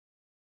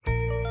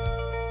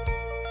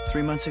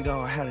3 months ago,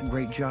 I had a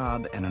great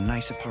job and a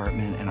nice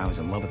apartment, and I was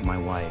in love with my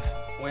wife.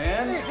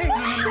 When?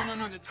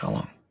 No. How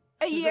long?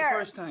 A year. The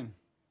first time.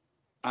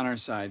 On our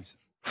sides.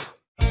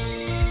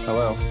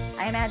 Hello.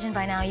 I imagine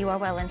by now you are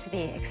well into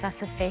the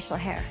excessive facial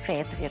hair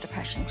phase of your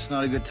depression. It's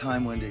not a good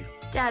time, Wendy.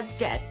 Dad's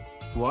dead.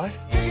 What?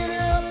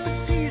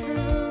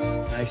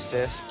 Hi,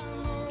 sis.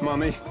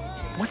 Mommy.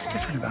 What's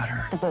different about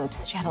her? The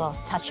boobs. She had a little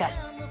touch-up.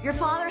 Your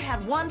father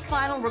had one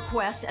final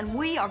request, and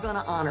we are going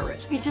to honor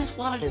it. He just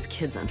wanted his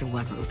kids under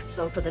one roof.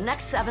 So for the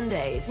next 7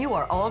 days, you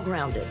are all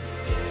grounded.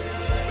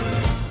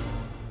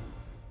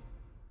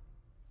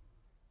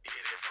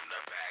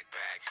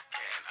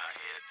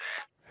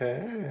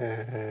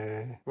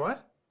 Hey.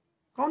 What?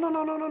 Oh,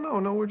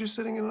 no. We're just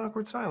sitting in an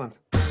awkward silence.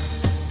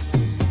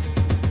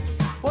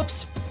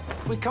 Whoops.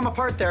 We come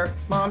apart there.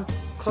 Mom,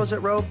 close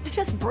that robe. It's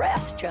just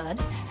breasts,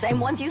 Judd. Same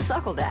ones you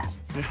suckled at.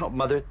 No,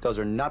 Mother, those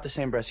are not the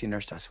same breasts you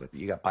nursed us with.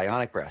 You got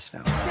bionic breasts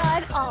now.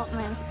 Judd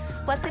Altman.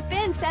 What's it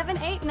been, 7,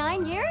 8,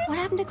 9 years? What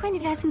happened to Quinn? You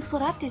guys didn't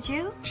split up, did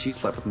you? She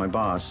slept with my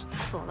boss.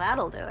 Well,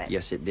 that'll do it.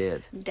 Yes, it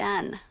did.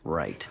 Done.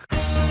 Right.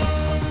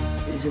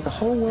 Is it the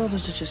whole world or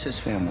is it just his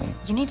family?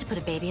 You need to put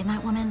a baby in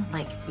that woman,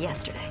 like,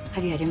 yesterday.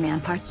 Have you had your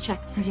man parts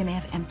checked? Because you may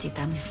have emptied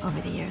them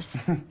over the years.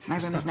 My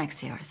room is next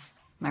to yours.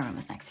 My room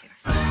is next to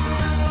yours.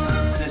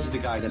 This is the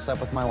guy that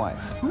slept with my wife.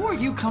 Who are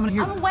you coming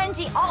here? I'm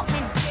Wendy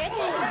Altman, bitch.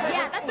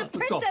 Yeah, that's a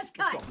princess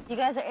cut. You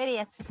guys are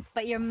idiots,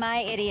 but you're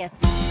my idiots.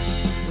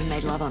 We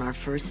made love on our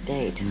first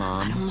date.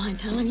 Mom. I don't mind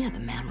telling you, the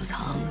man was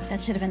hung.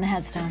 That should have been the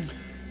headstone.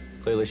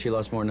 Clearly, she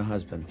lost more than a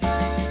husband.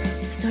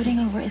 Starting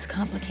over is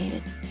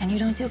complicated, and you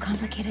don't do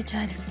complicated,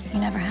 Judd. You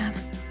never have.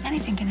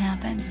 Anything can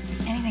happen.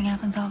 Anything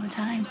happens all the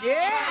time.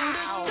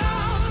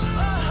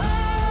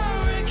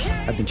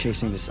 I've been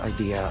chasing this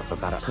idea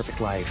about a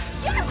perfect life.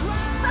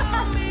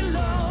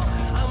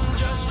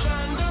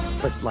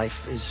 But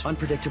life is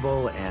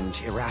unpredictable and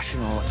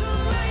irrational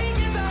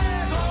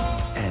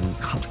and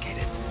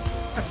complicated.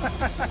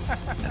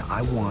 And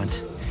I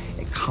want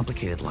a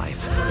complicated life.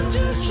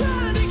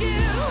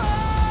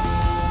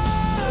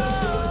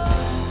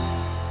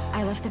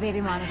 I left the baby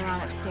monitor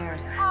on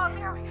upstairs. Oh,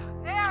 there we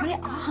go. There. Put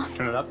it off.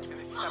 Turn it up.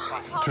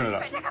 Turn it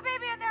up. Stick a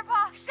baby in there,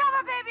 Paul. Shove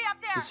a baby up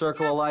there. It's a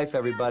circle of life,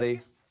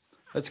 everybody.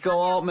 Let's go,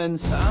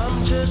 Altmans.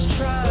 I'm just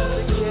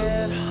trying to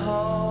get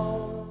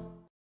home.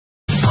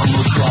 I'm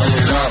gonna try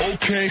it out.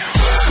 Okay.